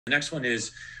The next one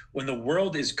is, when the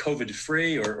world is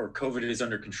COVID-free or COVID is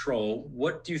under control,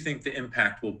 what do you think the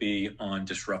impact will be on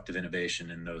disruptive innovation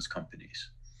in those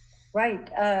companies? Right.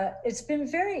 It's been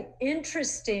very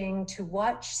interesting to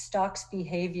watch stocks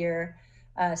behavior,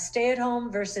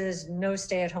 stay-at-home versus no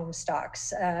stay-at-home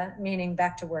stocks, meaning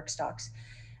back-to-work stocks.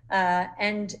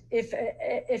 And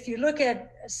if you look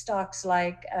at stocks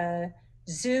like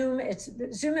Zoom,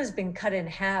 Zoom has been cut in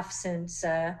half since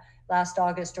last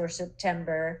August or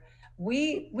September.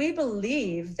 We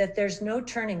believe that there's no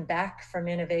turning back from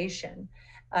innovation,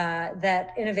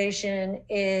 that innovation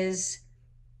is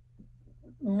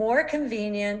more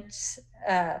convenient,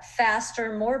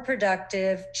 faster, more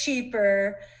productive,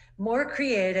 cheaper, more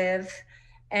creative.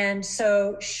 And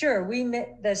so, sure,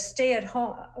 the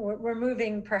stay-at-home, we're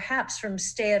moving perhaps from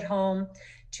stay-at-home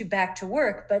to back to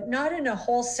work, but not in a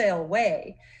wholesale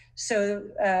way. So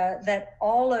that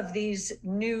all of these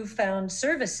newfound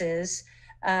services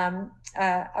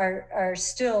are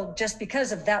still, just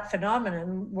because of that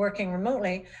phenomenon, working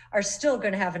remotely, are still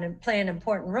going to play an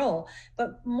important role.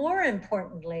 But more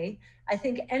importantly, I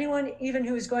think anyone, even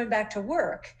who is going back to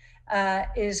work,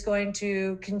 is going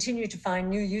to continue to find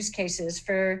new use cases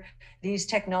for these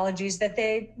technologies that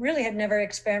they really had never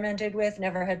experimented with,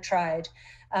 never had tried.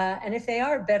 And if they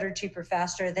are better, cheaper,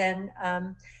 faster, then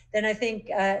I think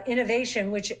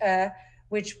innovation, which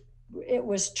it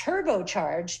was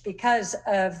turbocharged because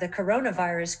of the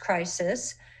coronavirus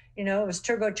crisis, it was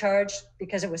turbocharged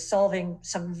because it was solving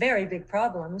some very big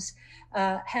problems,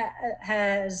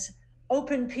 has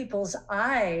opened people's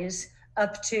eyes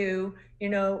up to,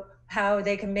 how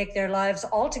they can make their lives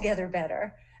altogether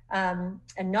better, and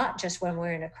not just when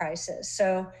we're in a crisis.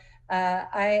 So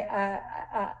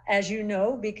as you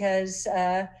know, because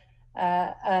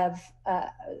of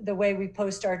the way we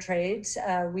post our trades,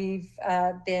 we've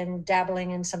been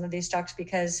dabbling in some of these stocks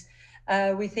because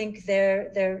we think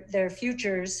their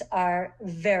futures are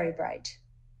very bright.